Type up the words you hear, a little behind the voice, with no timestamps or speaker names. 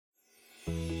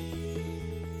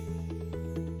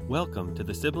Welcome to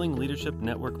the Sibling Leadership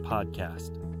Network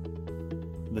podcast.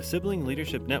 The Sibling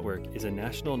Leadership Network is a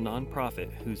national nonprofit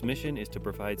whose mission is to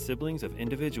provide siblings of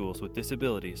individuals with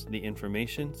disabilities the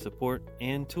information, support,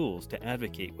 and tools to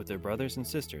advocate with their brothers and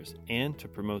sisters and to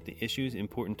promote the issues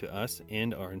important to us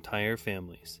and our entire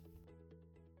families.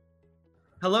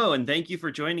 Hello, and thank you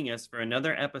for joining us for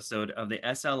another episode of the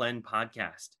SLN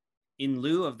podcast. In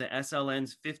lieu of the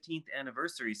SLN's 15th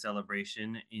anniversary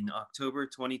celebration in October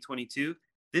 2022,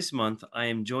 this month I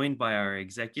am joined by our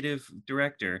executive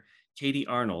director, Katie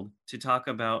Arnold, to talk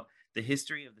about the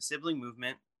history of the sibling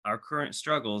movement, our current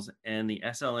struggles, and the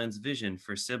SLN's vision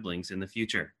for siblings in the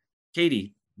future.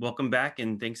 Katie, welcome back,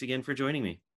 and thanks again for joining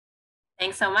me.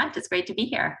 Thanks so much. It's great to be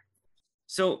here.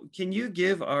 So can you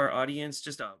give our audience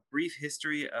just a brief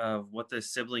history of what the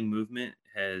sibling movement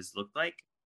has looked like?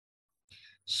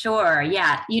 Sure.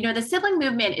 Yeah. The sibling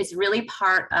movement is really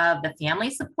part of the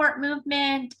family support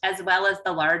movement as well as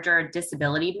the larger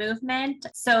disability movement.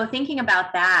 So thinking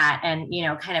about that and,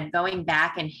 kind of going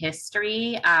back in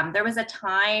history, there was a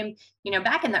time,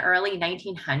 back in the early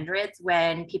 1900s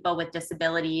when people with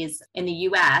disabilities in the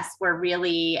US were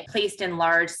really placed in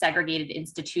large segregated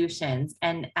institutions.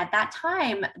 And at that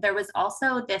time, there was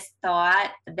also this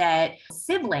thought that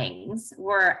siblings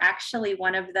were actually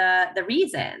one of the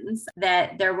reasons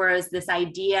that there was this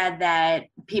idea that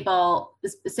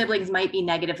siblings might be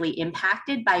negatively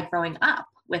impacted by growing up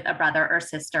with a brother or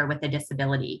sister with a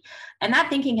disability. And that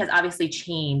thinking has obviously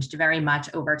changed very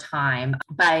much over time.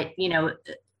 But,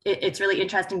 it's really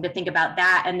interesting to think about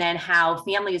that, and then how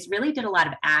families really did a lot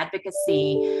of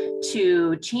advocacy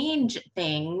to change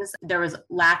things. There was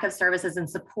lack of services and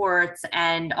supports,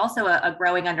 and also a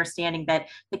growing understanding that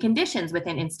the conditions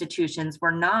within institutions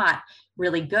were not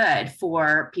really good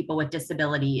for people with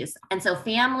disabilities. And so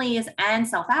families and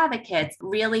self-advocates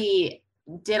really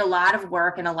did a lot of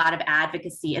work and a lot of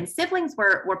advocacy, and siblings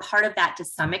were part of that to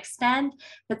some extent,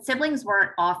 but siblings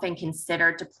weren't often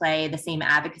considered to play the same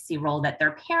advocacy role that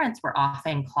their parents were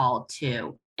often called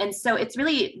to. And so it's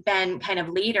really been kind of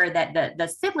later that the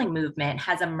sibling movement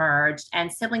has emerged,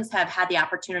 and siblings have had the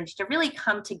opportunity to really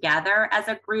come together as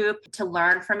a group to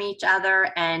learn from each other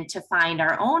and to find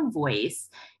our own voice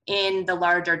in the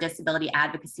larger disability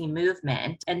advocacy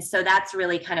movement. And so that's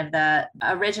really kind of the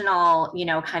original,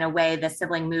 kind of way the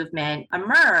sibling movement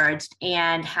emerged,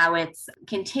 and how it's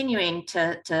continuing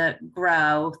to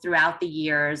grow throughout the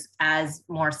years as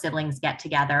more siblings get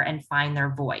together and find their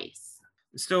voice.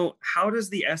 So how does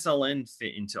the SLN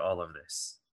fit into all of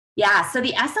this? Yeah, so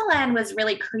the SLN was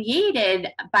really created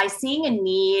by seeing a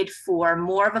need for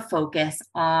more of a focus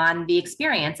on the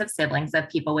experience of siblings of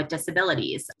people with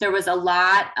disabilities. There was a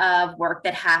lot of work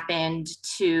that happened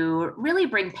to really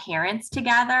bring parents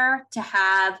together, to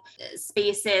have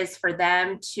spaces for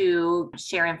them to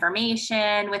share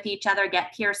information with each other,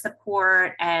 get peer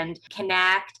support, and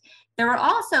connect. There were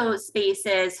also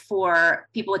spaces for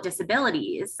people with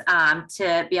disabilities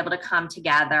to be able to come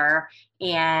together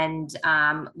and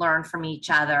learn from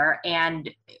each other. And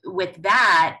with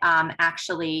that,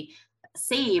 actually,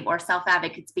 SABE, or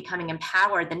Self-Advocates Becoming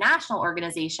Empowered, the national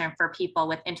organization for people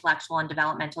with intellectual and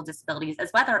developmental disabilities,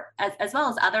 as well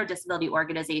as other disability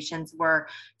organizations, were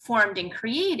formed and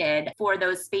created for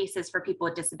those spaces for people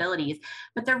with disabilities.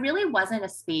 But there really wasn't a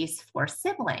space for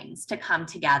siblings to come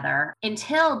together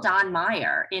until Don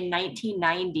Meyer in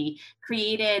 1990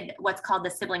 created what's called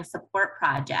the Sibling Support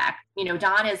Project.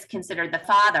 Don is considered the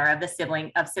father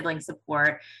of sibling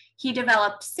support. He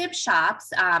developed SIB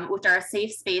shops, which are a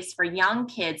safe space for young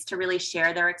kids to really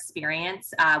share their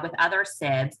experience with other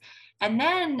SIBs. And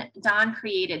then Don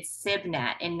created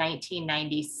SibNet in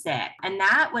 1996. And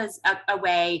that was a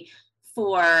way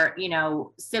for,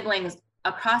 siblings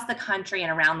across the country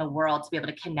and around the world to be able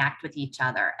to connect with each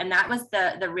other. And that was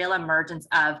the real emergence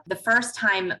of the first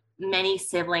time many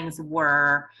siblings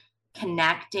were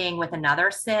connecting with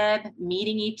another SIB,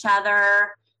 meeting each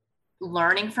other,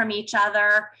 learning from each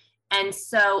other. And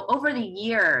so over the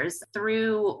years,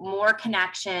 through more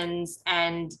connections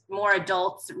and more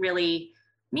adults really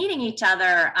meeting each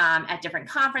other at different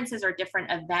conferences or different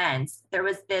events, there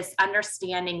was this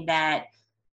understanding that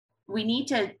we need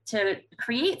to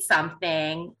create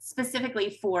something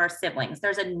specifically for siblings.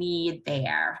 There's a need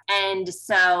there. And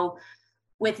so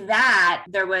with that,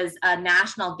 there was a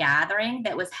national gathering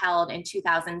that was held in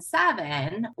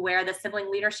 2007 where the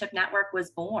Sibling Leadership Network was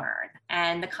born.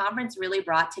 And the conference really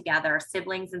brought together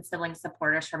siblings and sibling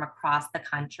supporters from across the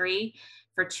country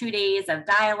for 2 days of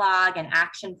dialogue and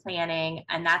action planning.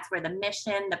 And that's where the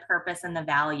mission, the purpose, and the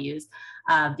values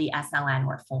of the SLN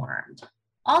were formed.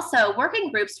 Also,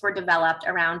 working groups were developed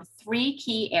around three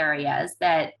key areas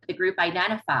that the group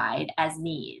identified as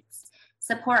needs: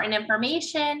 support and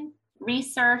information,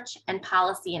 research, and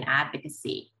policy and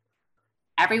advocacy.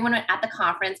 Everyone at the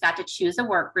conference got to choose a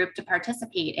work group to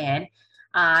participate in,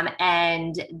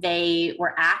 and they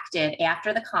were active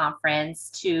after the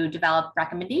conference to develop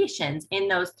recommendations in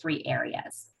those three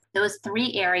areas. Those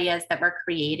three areas that were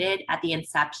created at the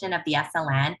inception of the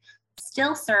SLN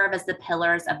still serve as the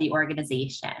pillars of the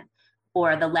organization,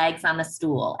 or the legs on the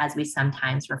stool, as we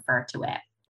sometimes refer to it.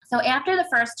 So after the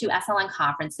first two SLN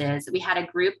conferences, we had a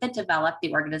group that developed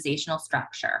the organizational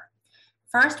structure.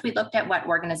 First, we looked at what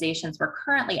organizations were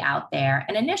currently out there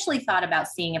and initially thought about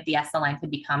seeing if the SLN could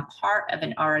become part of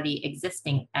an already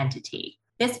existing entity.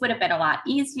 This would have been a lot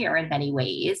easier in many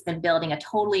ways than building a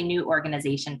totally new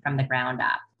organization from the ground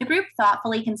up. The group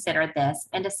thoughtfully considered this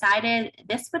and decided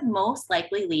this would most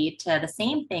likely lead to the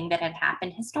same thing that had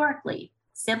happened historically.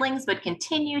 Siblings would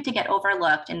continue to get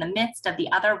overlooked in the midst of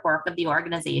the other work of the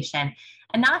organization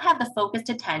and not have the focused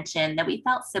attention that we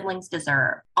felt siblings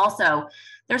deserve. Also,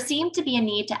 there seemed to be a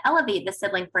need to elevate the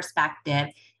sibling perspective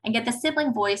and get the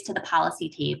sibling voice to the policy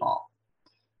table.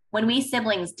 When we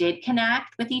siblings did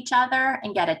connect with each other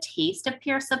and get a taste of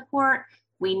peer support,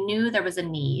 we knew there was a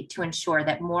need to ensure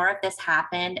that more of this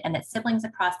happened and that siblings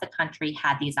across the country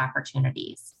had these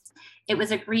opportunities. It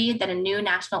was agreed that a new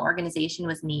national organization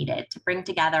was needed to bring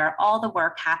together all the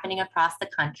work happening across the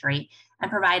country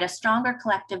and provide a stronger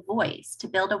collective voice to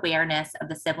build awareness of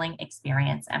the sibling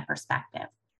experience and perspective.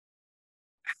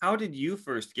 How did you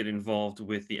first get involved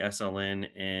with the SLN,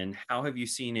 and how have you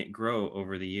seen it grow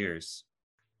over the years?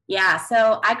 Yeah,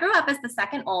 so I grew up as the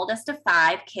second oldest of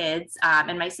five kids,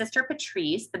 and my sister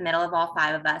Patrice, the middle of all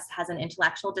five of us, has an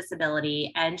intellectual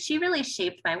disability, and she really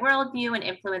shaped my worldview and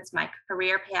influenced my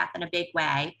career path in a big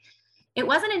way. It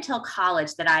wasn't until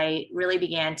college that I really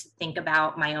began to think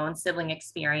about my own sibling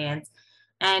experience.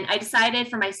 And I decided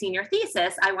for my senior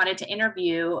thesis, I wanted to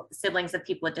interview siblings of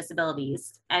people with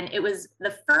disabilities. And it was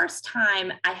the first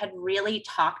time I had really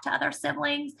talked to other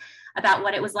siblings about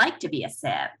what it was like to be a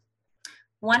sib.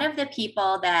 One of the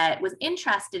people that was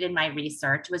interested in my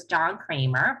research was John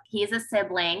Kramer. He's a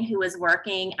sibling who was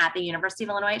working at the University of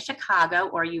Illinois at Chicago,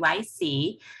 or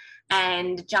UIC.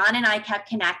 And John and I kept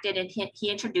connected, and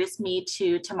he introduced me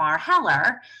to Tamar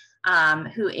Heller,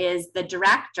 who is the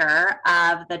director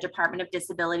of the Department of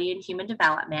Disability and Human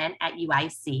Development at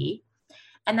UIC.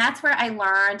 And that's where I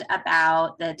learned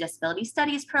about the Disability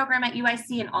Studies program at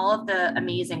UIC and all of the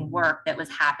amazing work that was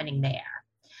happening there.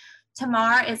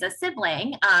 Tamar is a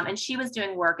sibling, and she was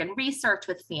doing work and research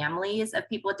with families of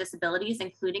people with disabilities,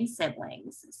 including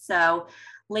siblings. So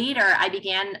later, I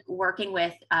began working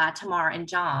with Tamar and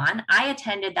John. I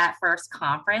attended that first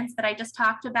conference that I just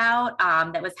talked about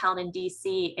that was held in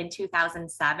DC in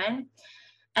 2007.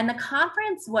 And the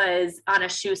conference was on a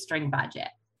shoestring budget.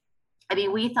 I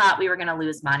mean, we thought we were going to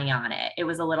lose money on it. It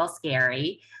was a little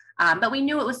scary, but we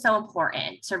knew it was so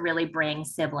important to really bring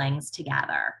siblings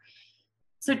together.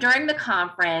 So during the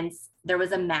conference, there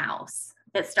was a mouse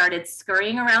that started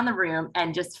scurrying around the room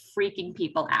and just freaking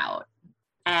people out.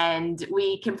 And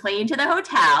we complained to the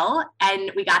hotel,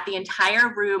 and we got the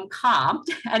entire room comped,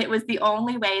 and it was the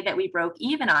only way that we broke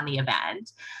even on the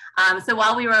event. So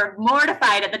while we were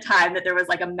mortified at the time that there was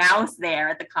like a mouse there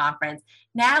at the conference,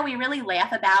 now we really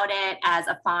laugh about it as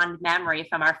a fond memory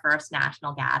from our first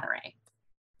national gathering.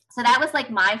 So that was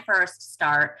like my first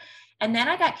start. And then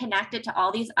I got connected to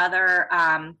all these other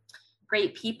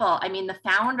great people. I mean, the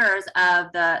founders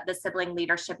of the Sibling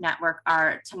Leadership Network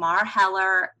are Tamar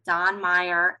Heller, Don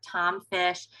Meyer, Tom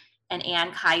Fish, and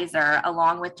Ann Kaiser,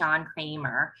 along with John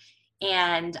Kramer.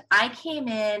 And I came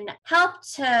in,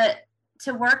 helped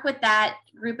to work with that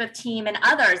group of team and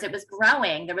others. It was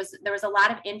growing. There was a lot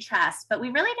of interest, but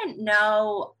we really didn't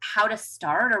know how to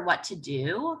start or what to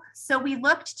do. So we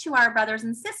looked to our brothers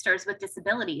and sisters with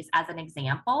disabilities as an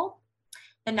example.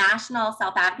 The National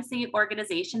Self-Advocacy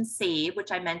Organization, SAVE,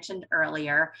 which I mentioned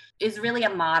earlier, is really a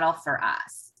model for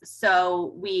us.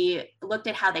 So we looked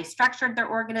at how they structured their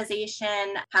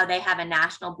organization, how they have a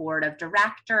national board of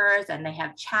directors, and they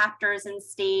have chapters in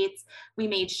states. We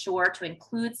made sure to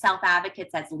include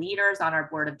self-advocates as leaders on our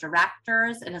board of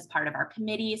directors and as part of our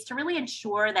committees to really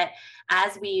ensure that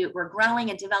as we were growing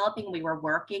and developing, we were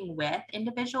working with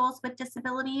individuals with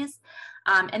disabilities.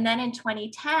 And then in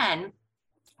 2010,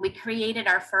 we created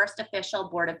our first official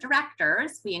board of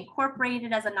directors. We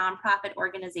incorporated as a nonprofit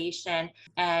organization,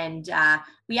 and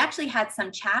we actually had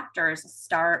some chapters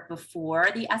start before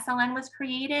the SLN was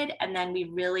created, and then we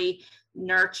really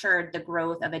nurtured the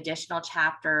growth of additional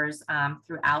chapters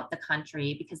throughout the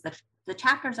country because the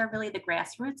chapters are really the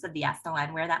grassroots of the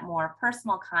SLN, where that more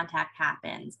personal contact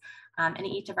happens. And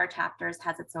each of our chapters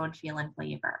has its own feel and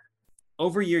flavor.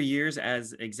 Over your years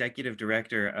as executive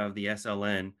director of the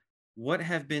SLN, what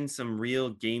have been some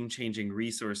real game-changing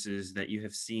resources that you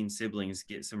have seen siblings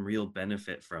get some real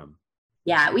benefit from?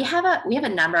 Yeah, we have a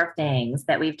number of things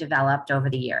that we've developed over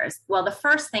the years. Well, the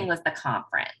first thing was the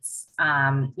conference.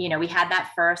 We had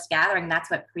that first gathering. That's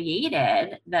what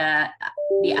created the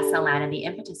SLN and the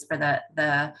impetus for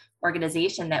the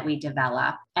organization that we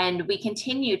developed. And we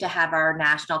continue to have our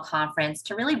national conference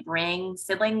to really bring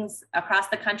siblings across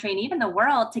the country and even the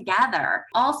world together.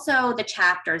 Also, the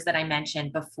chapters that I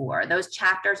mentioned before, those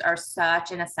chapters are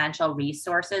such an essential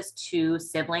resources to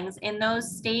siblings in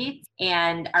those states.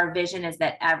 And our vision is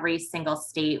that every single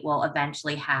state will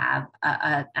eventually have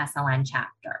a SLN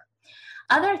chapter.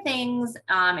 Other things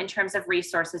in terms of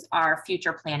resources are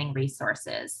future planning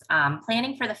resources.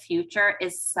 Planning for the future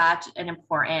is such an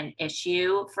important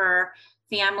issue for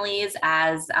families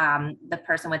as the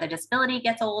person with a disability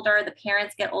gets older, the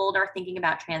parents get older, thinking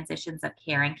about transitions of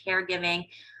care and caregiving.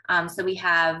 So we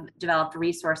have developed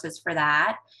resources for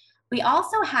that. We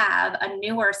also have a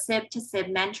newer SIB to SIB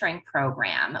mentoring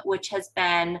program, which has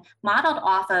been modeled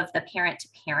off of the parent to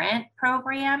parent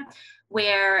program,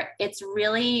 where it's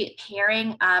really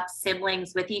pairing up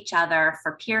siblings with each other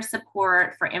for peer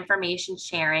support, for information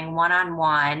sharing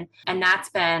one-on-one. And that's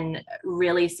been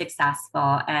really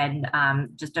successful and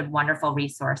just a wonderful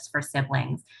resource for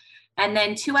siblings. And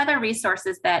then two other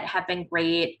resources that have been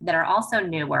great that are also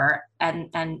newer and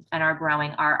are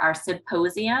growing are our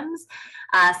symposiums.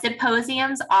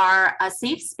 Symposiums are a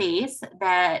safe space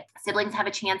that siblings have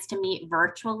a chance to meet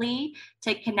virtually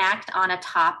to connect on a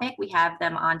topic. We have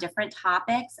them on different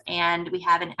topics, and we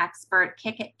have an expert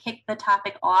kick the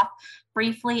topic off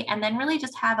briefly, and then really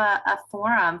just have a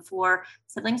forum for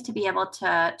siblings to be able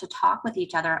to talk with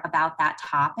each other about that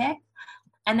topic.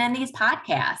 And then these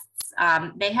podcasts.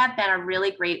 They have been a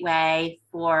really great way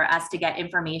for us to get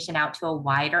information out to a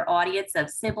wider audience of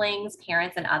siblings,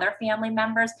 parents, and other family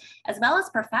members, as well as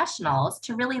professionals,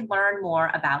 to really learn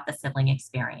more about the sibling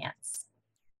experience.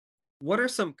 What are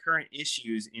some current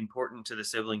issues important to the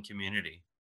sibling community?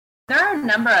 There are a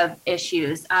number of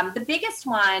issues. The biggest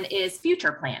one is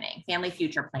future planning, family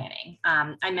future planning.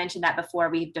 I mentioned that before.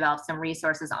 We've developed some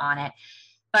resources on it.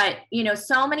 But,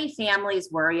 so many families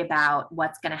worry about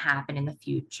what's going to happen in the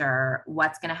future,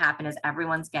 what's going to happen as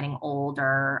everyone's getting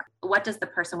older. What does the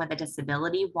person with a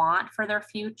disability want for their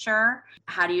future?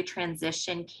 How do you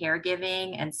transition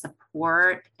caregiving and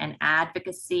support and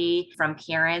advocacy from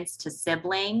parents to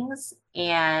siblings?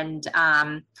 And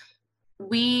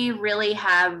we really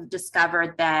have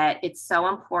discovered that it's so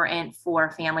important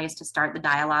for families to start the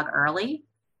dialogue early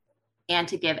and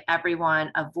to give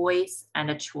everyone a voice and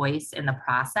a choice in the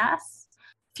process.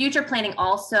 Future planning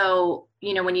also,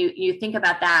 when you think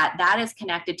about that, that is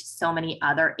connected to so many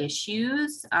other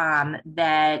issues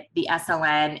that the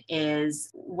SLN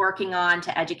is working on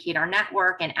to educate our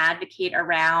network and advocate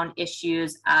around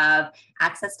issues of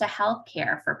access to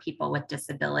healthcare for people with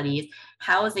disabilities,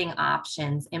 housing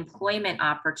options, employment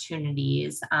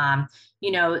opportunities,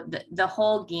 the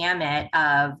whole gamut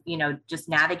of, just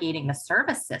navigating the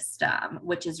service system,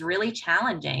 which is really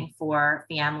challenging for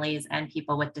families and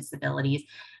people with disabilities,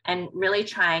 and really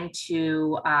trying to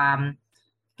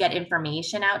get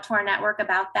information out to our network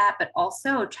about that, but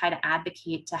also try to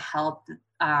advocate to help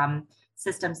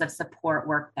systems of support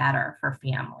work better for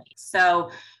families.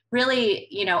 So really,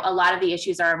 a lot of the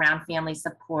issues are around family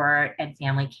support and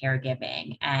family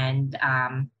caregiving. And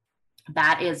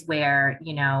that is where,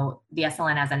 the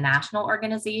SLN as a national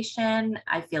organization,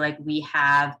 I feel like we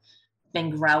have been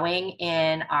growing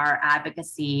in our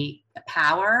advocacy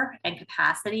power and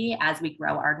capacity as we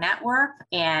grow our network,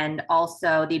 and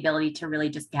also the ability to really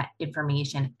just get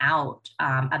information out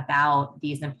about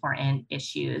these important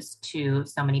issues to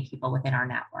so many people within our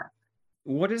network.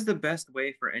 What is the best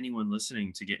way for anyone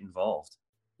listening to get involved?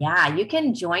 Yeah, you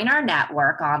can join our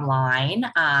network online.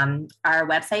 Our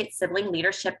website,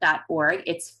 siblingleadership.org.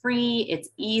 It's free, it's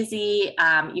easy.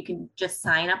 You can just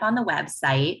sign up on the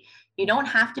website. You don't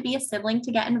have to be a sibling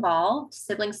to get involved.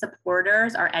 Sibling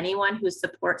supporters are anyone who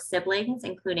supports siblings,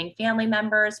 including family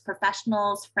members,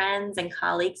 professionals, friends, and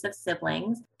colleagues of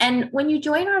siblings. And when you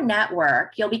join our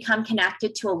network, you'll become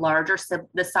connected to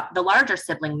the larger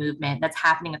sibling movement that's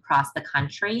happening across the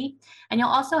country. And you'll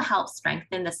also help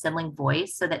strengthen the sibling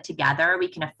voice so that together we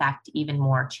can affect even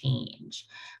more change.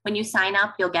 When you sign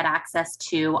up, you'll get access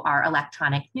to our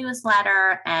electronic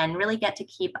newsletter and really get to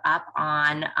keep up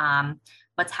on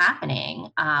what's happening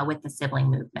with the sibling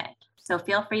movement. So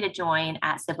feel free to join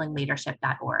at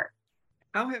siblingleadership.org.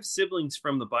 How have siblings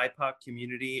from the BIPOC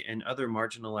community and other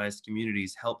marginalized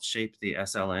communities helped shape the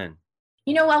SLN?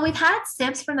 While we've had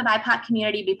SIBs from the BIPOC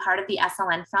community be part of the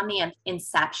SLN from the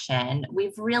inception,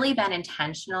 we've really been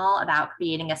intentional about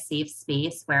creating a safe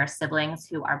space where siblings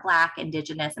who are Black,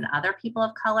 Indigenous, and other people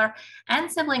of color,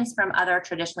 and siblings from other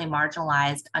traditionally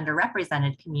marginalized,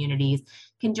 underrepresented communities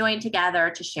can join together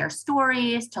to share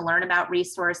stories, to learn about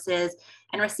resources,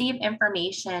 and receive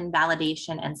information,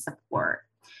 validation, and support.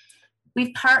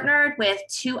 We've partnered with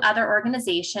two other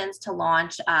organizations to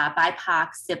launch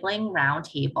BIPOC sibling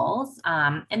roundtables.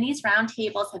 And these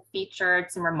roundtables have featured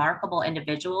some remarkable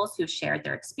individuals who've shared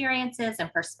their experiences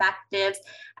and perspectives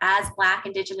as Black,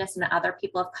 Indigenous, and other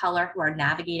people of color who are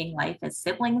navigating life as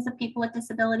siblings of people with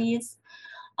disabilities.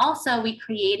 Also, we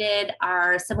created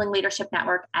our Sibling Leadership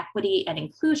Network Equity and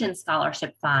Inclusion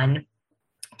Scholarship Fund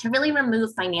to really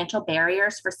remove financial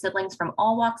barriers for siblings from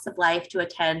all walks of life to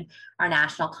attend our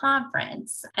national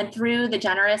conference. And through the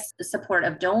generous support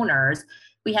of donors,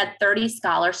 we had 30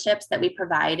 scholarships that we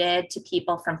provided to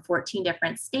people from 14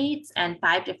 different states and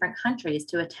 5 different countries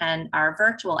to attend our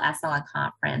virtual SLN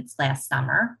conference last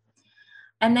summer.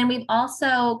 And then we've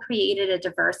also created a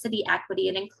diversity, equity,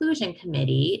 and inclusion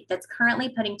committee that's currently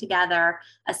putting together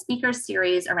a speaker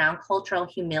series around cultural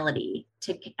humility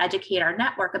to educate our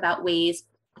network about ways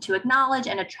to acknowledge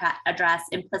and address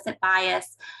implicit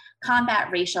bias, combat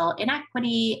racial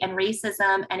inequity and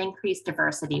racism, and increase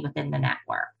diversity within the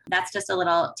network. That's just a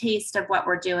little taste of what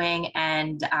we're doing,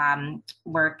 and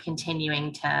we're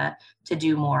continuing to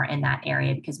do more in that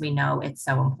area because we know it's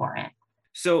so important.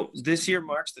 So, this year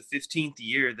marks the 15th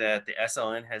year that the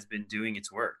SLN has been doing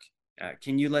its work.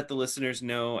 Can you let the listeners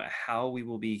know how we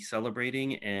will be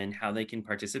celebrating and how they can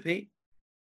participate?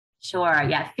 Sure.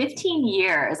 Yeah. 15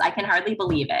 years. I can hardly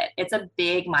believe it. It's a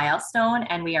big milestone,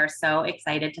 and we are so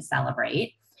excited to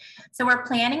celebrate. So, we're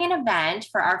planning an event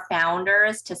for our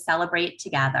founders to celebrate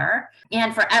together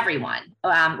and for everyone.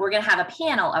 We're going to have a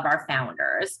panel of our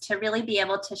founders to really be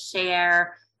able to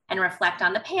share and reflect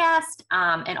on the past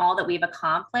and all that we've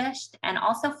accomplished, and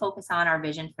also focus on our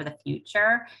vision for the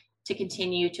future to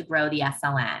continue to grow the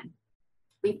SLN.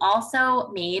 We've also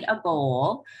made a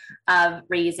goal of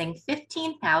raising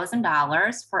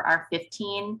 $15,000 for our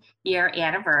 15-year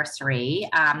anniversary,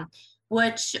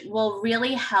 which will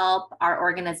really help our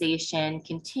organization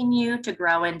continue to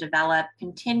grow and develop,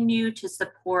 continue to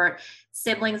support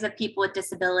siblings of people with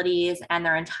disabilities and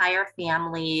their entire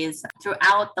families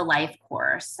throughout the life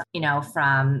course,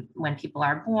 from when people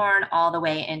are born all the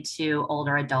way into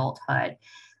older adulthood.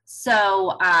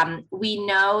 So we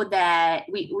know that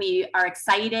we are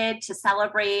excited to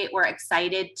celebrate. We're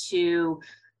excited to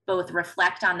both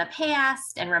reflect on the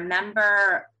past and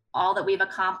remember all that we've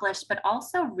accomplished, but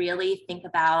also really think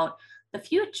about the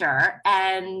future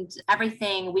and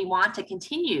everything we want to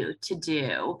continue to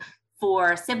do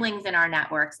for siblings in our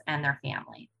networks and their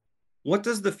family. What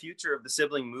does the future of the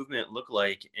sibling movement look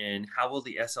like, and how will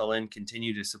the SLN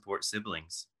continue to support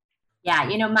siblings? Yeah,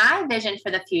 my vision for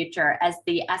the future as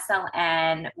the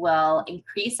SLN will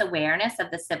increase awareness of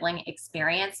the sibling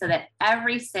experience so that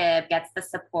every SIB gets the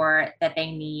support that they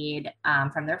need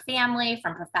from their family,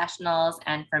 from professionals,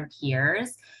 and from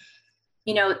peers.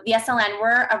 The SLN,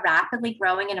 we're a rapidly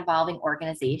growing and evolving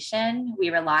organization.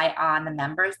 We rely on the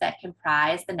members that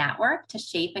comprise the network to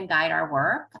shape and guide our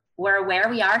work. We're where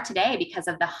we are today because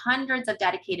of the hundreds of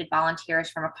dedicated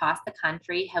volunteers from across the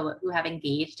country who have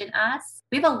engaged in us.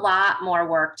 We have a lot more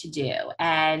work to do,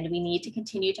 and we need to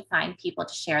continue to find people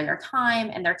to share their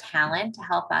time and their talent to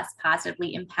help us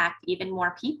positively impact even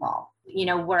more people.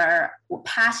 We're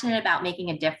passionate about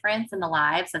making a difference in the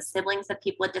lives of siblings of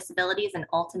people with disabilities and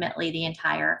ultimately the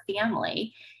entire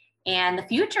family. And the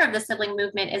future of the sibling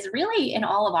movement is really in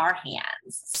all of our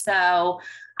hands. So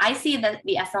I see the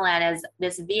SLN as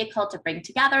this vehicle to bring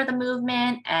together the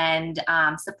movement and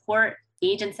support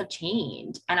agents of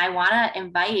change. And I want to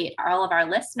invite all of our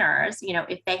listeners,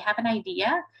 if they have an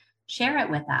idea, share it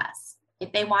with us.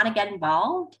 If they want to get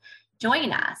involved,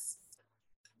 join us.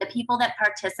 The people that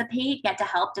participate get to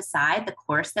help decide the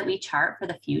course that we chart for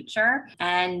the future.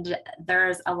 And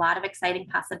there's a lot of exciting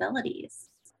possibilities.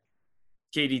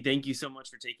 Katie, thank you so much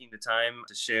for taking the time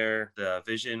to share the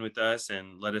vision with us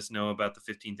and let us know about the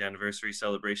 15th anniversary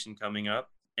celebration coming up.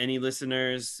 Any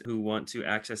listeners who want to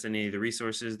access any of the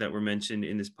resources that were mentioned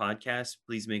in this podcast,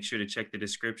 please make sure to check the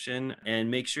description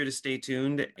and make sure to stay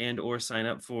tuned and/or sign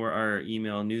up for our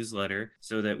email newsletter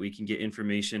so that we can get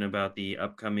information about the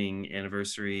upcoming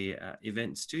anniversary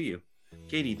events to you.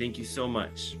 Katie, thank you so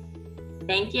much.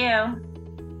 Thank you.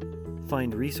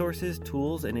 Find resources,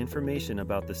 tools, and information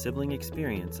about the sibling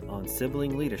experience on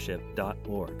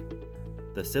siblingleadership.org.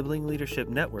 The Sibling Leadership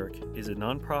Network is a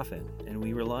nonprofit, and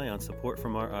we rely on support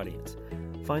from our audience.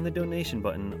 Find the donation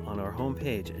button on our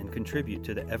homepage and contribute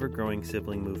to the ever-growing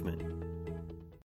sibling movement.